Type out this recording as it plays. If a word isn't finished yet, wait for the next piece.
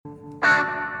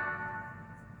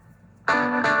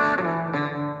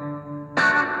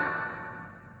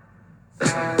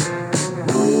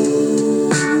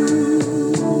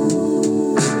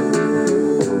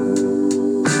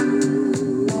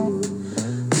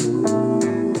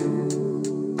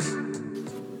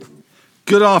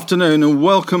Good afternoon and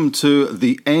welcome to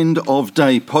the End of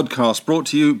Day podcast brought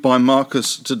to you by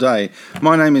Marcus Today.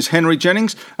 My name is Henry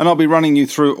Jennings and I'll be running you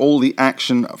through all the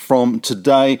action from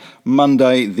today,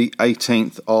 Monday the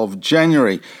 18th of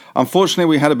January. Unfortunately,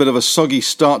 we had a bit of a soggy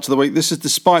start to the week. This is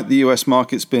despite the US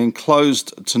markets being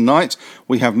closed tonight.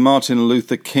 We have Martin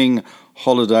Luther King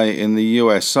holiday in the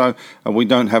US, so we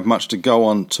don't have much to go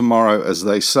on tomorrow, as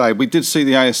they say. We did see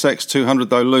the ASX 200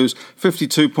 though lose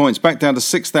 52 points, back down to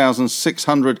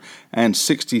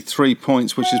 6,663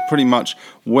 points, which is pretty much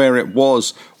where it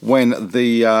was when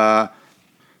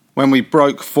we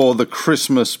broke for the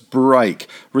Christmas break.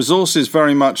 Resources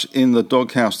very much in the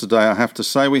doghouse today, I have to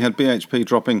say. We had BHP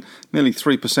dropping nearly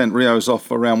 3%, Rio's off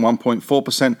around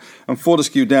 1.4%, and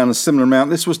Fortescue down a similar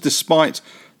amount. This was despite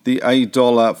the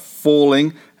 $1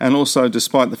 falling, and also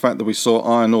despite the fact that we saw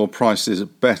iron ore prices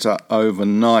better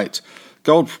overnight.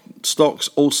 Gold stocks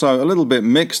also a little bit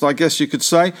mixed, I guess you could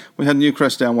say. We had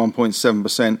Newcrest down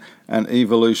 1.7% and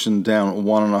Evolution down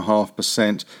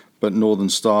 1.5%, but Northern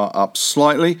Star up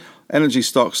slightly. Energy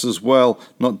stocks as well,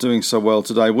 not doing so well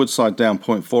today. Woodside down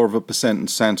 0.4% and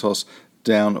Santos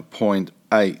down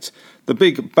 0.8%. The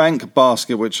big bank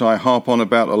basket, which I harp on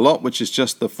about a lot, which is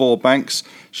just the four banks,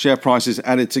 share prices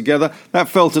added together, that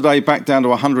fell today back down to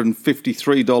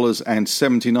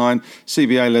 $153.79.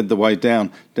 CBA led the way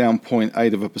down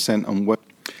 0.8%.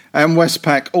 And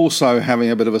Westpac also having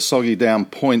a bit of a soggy down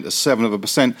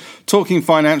 0.7%. Talking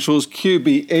financials,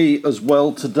 QBE as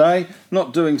well today,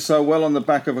 not doing so well on the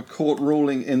back of a court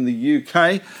ruling in the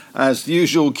UK. As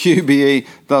usual, QBE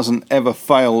doesn't ever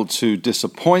fail to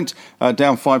disappoint.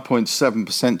 Down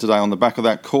 5.7% today on the back of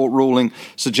that court ruling,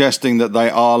 suggesting that they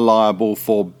are liable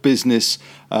for business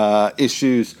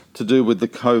issues to do with the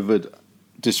COVID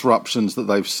disruptions that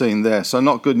they've seen there. So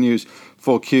not good news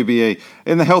for QBE.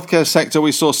 In the healthcare sector,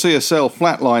 we saw CSL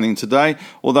flatlining today,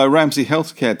 although Ramsay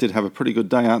Healthcare did have a pretty good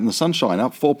day out in the sunshine,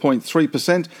 up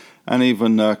 4.3%, and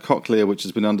even Cochlear, which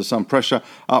has been under some pressure,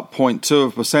 up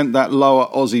 0.2%. That lower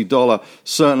Aussie dollar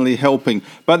certainly helping.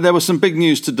 But there was some big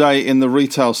news today in the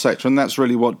retail sector, and that's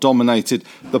really what dominated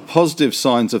the positive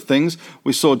signs of things.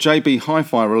 We saw JB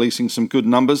Hi-Fi releasing some good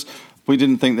numbers. We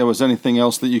didn't think there was anything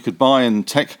else that you could buy in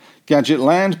tech gadget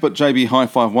land, but JB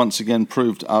Hi-Fi once again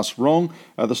proved us wrong.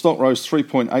 The stock rose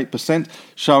 3.8%,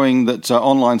 showing that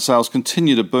online sales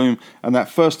continue to boom, and that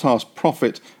first half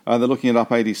profit, they're looking at up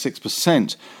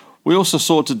 86%. We also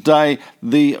saw today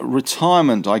the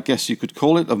retirement, I guess you could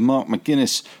call it, of Mark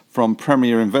McGuinness from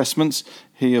Premier Investments.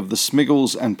 He of the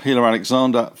Smiggles and Peter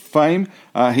Alexander fame.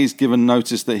 He's given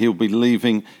notice that he'll be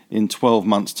leaving in 12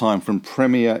 months' time from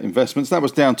Premier Investments. That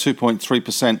was down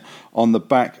 2.3% on the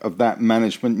back of that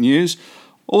management news.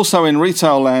 Also in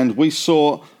retail land, we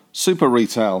saw Super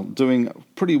Retail doing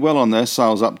pretty well on their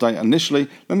sales update initially.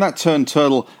 Then that turned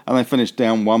turtle and they finished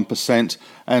down 1%.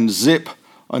 And Zip,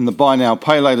 in the buy now,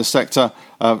 pay later sector,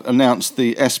 announced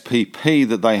the SPP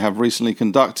that they have recently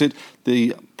conducted.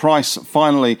 The price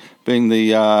finally being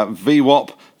the VWAP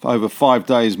for over 5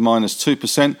 days minus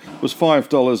 2% was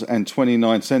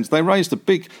 $5.29. They raised a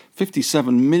big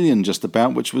 $57 million just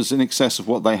about, which was in excess of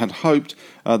what they had hoped.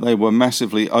 They were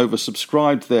massively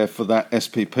oversubscribed there for that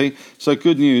SPP. So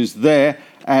good news there.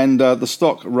 And the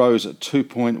stock rose at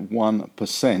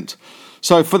 2.1%.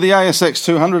 So for the ASX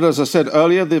 200, as I said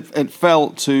earlier, it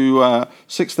fell to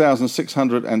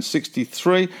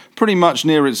 6,663, pretty much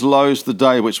near its lows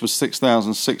today, which was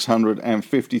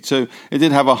 6,652. It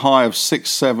did have a high of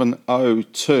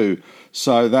 6,702.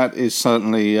 So that is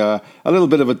certainly a little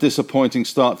bit of a disappointing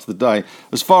start to the day.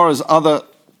 As far as other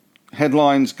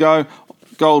headlines go,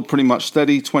 gold pretty much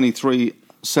steady,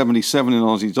 23.77 in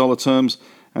Aussie dollar terms.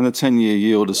 And the 10-year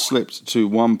yield has slipped to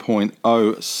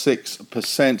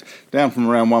 1.06%, down from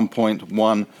around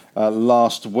 1.1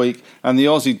 last week. And the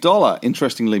Aussie dollar,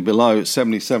 interestingly, below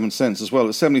 77 cents as well,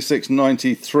 at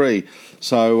 76.93.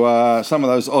 So some of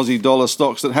those Aussie dollar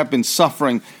stocks that have been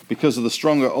suffering because of the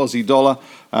stronger Aussie dollar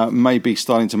may be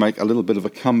starting to make a little bit of a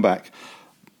comeback.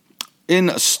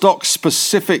 In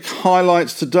stock-specific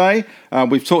highlights today,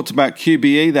 we've talked about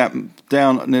QBE, that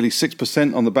down nearly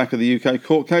 6% on the back of the UK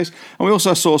court case. And we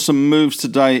also saw some moves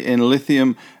today in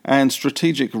lithium and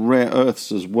strategic rare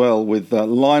earths as well, with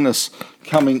Linus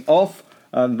coming off.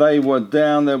 They were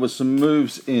down. There were some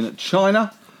moves in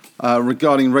China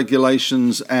regarding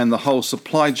regulations and the whole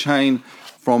supply chain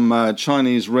from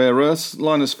Chinese rare earths.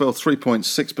 Linus fell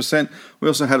 3.6%. We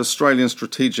also had Australian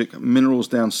strategic minerals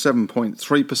down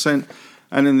 7.3%.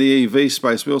 And in the EV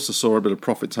space, we also saw a bit of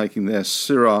profit taking there.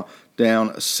 Syrah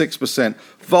down 6%.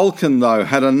 Vulcan, though,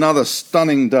 had another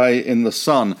stunning day in the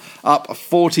sun, up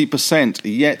 40%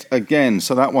 yet again.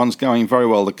 So that one's going very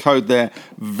well. The code there,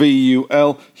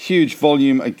 VUL, huge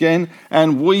volume again.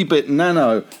 And Weebit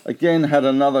Nano, again, had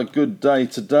another good day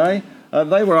today.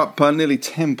 They were up nearly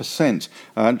 10%.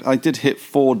 I did hit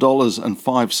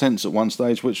 $4.05 at one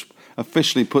stage, which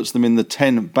officially puts them in the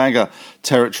 10-bagger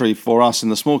territory for us in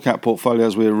the small cap portfolio,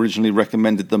 as we originally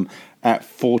recommended them at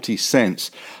 40 cents.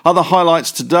 Other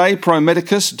highlights today, Pro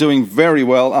Medicus doing very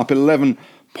well, up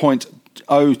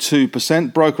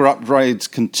 11.02%. Broker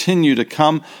upgrades continue to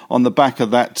come on the back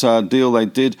of that deal they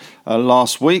did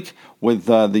last week with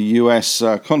the US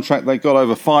contract they got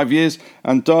over 5 years,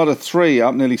 and Data3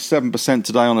 up nearly 7%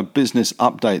 today on a business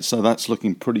update, so that's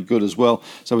looking pretty good as well.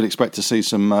 So we'd expect to see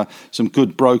some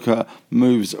good broker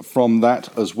moves from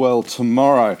that as well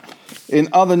tomorrow. In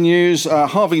other news,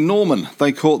 Harvey Norman,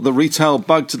 they caught the retail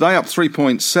bug today, up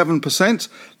 3.7%.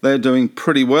 They're doing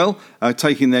pretty well,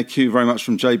 taking their cue very much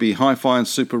from JB Hi-Fi and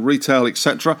Super Retail,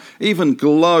 etc. Even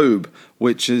Globe,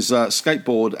 which is a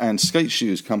skateboard and skate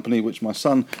shoes company, which my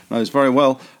son knows very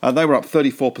well, they were up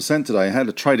 34% today. Had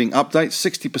a trading update,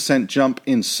 60% jump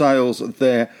in sales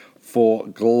there for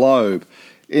Globe.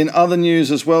 In other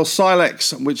news as well,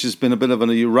 Silex, which has been a bit of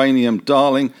a uranium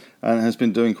darling and has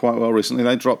been doing quite well recently.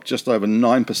 They dropped just over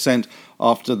 9%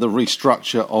 after the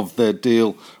restructure of their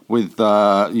deal with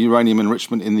uranium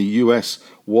enrichment in the US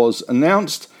was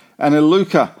announced. And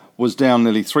Iluka was down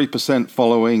nearly 3%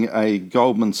 following a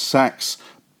Goldman Sachs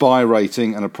buy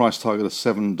rating and a price target of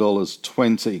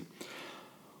 $7.20.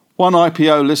 One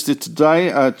IPO listed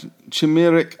today,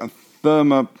 Chimeric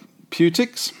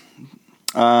Therapeutics,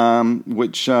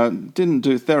 which didn't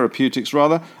do therapeutics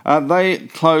rather. They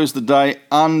closed the day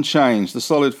unchanged. The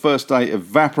solid first day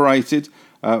evaporated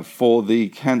for the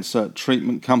cancer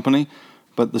treatment company.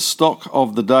 But the stock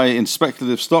of the day in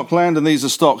speculative stockland, and these are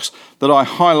stocks that I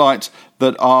highlight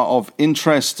that are of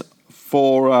interest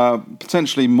for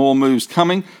potentially more moves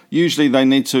coming. Usually they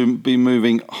need to be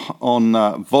moving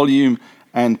on volume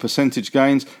and percentage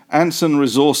gains. Anson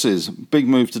Resources, big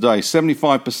move today,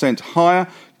 75% higher.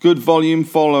 Good volume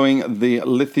following the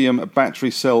lithium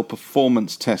battery cell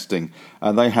performance testing.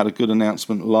 They had a good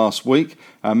announcement last week,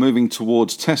 moving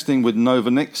towards testing with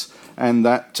Novanix, and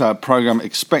that program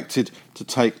expected to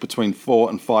take between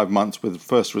 4 and 5 months, with the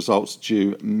first results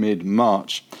due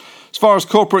mid-March. As far as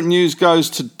corporate news goes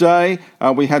today,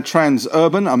 we had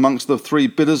Transurban amongst the 3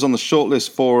 bidders on the shortlist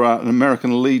for an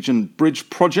American Legion bridge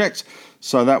project.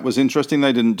 So that was interesting.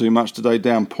 They didn't do much today,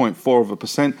 down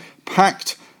 0.4%.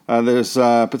 Pact, there's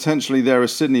potentially a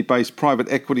Sydney-based private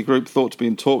equity group thought to be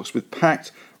in talks with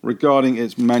Pact regarding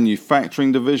its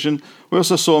manufacturing division. We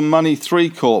also saw Money 3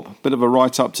 Corp, a bit of a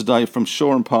write-up today from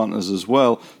Shaw & Partners as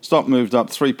well. Stock moved up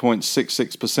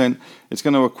 3.66%. It's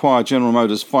going to acquire General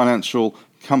Motors financial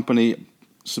company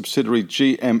subsidiary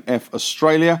GMF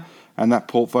Australia, and that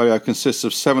portfolio consists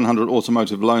of 700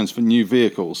 automotive loans for new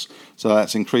vehicles. So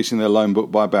that's increasing their loan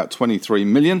book by about 23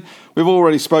 million. We've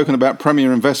already spoken about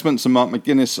Premier Investments and Mark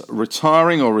McGuinness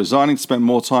retiring or resigning to spend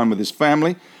more time with his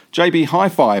family. JB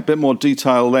Hi-Fi, a bit more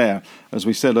detail there. As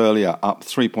we said earlier, up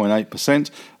 3.8%.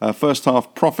 First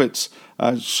half profits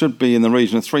should be in the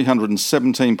region of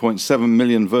 317.7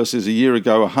 million versus a year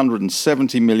ago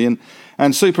 170 million.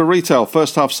 And Super Retail,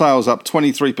 first half sales up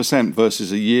 23%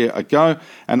 versus a year ago.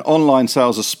 And online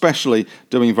sales especially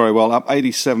doing very well, up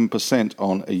 87%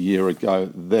 on a year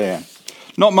ago there.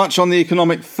 Not much on the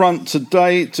economic front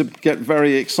today to get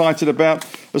very excited about.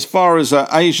 As far as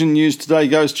Asian news today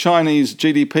goes, Chinese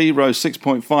GDP rose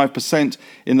 6.5%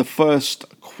 in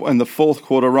the fourth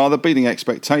quarter, beating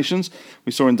expectations.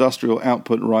 We saw industrial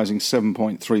output rising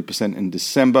 7.3% in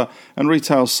December, and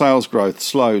retail sales growth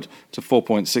slowed to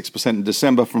 4.6% in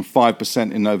December from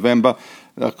 5% in November.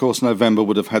 Of course, November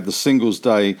would have had the Singles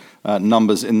Day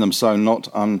numbers in them, so not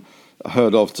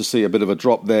unheard of to see a bit of a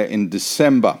drop there in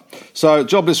December. So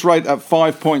jobless rate at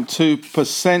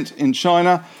 5.2% in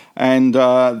China, and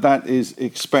that is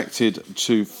expected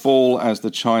to fall as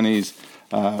the Chinese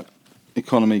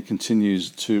economy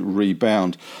continues to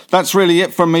rebound. That's really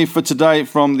it from me for today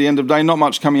from the end of day. Not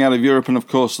much coming out of Europe, and of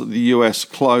course the US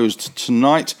closed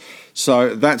tonight.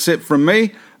 So that's it from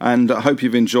me, and I hope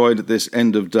you've enjoyed this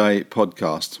end of day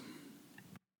podcast.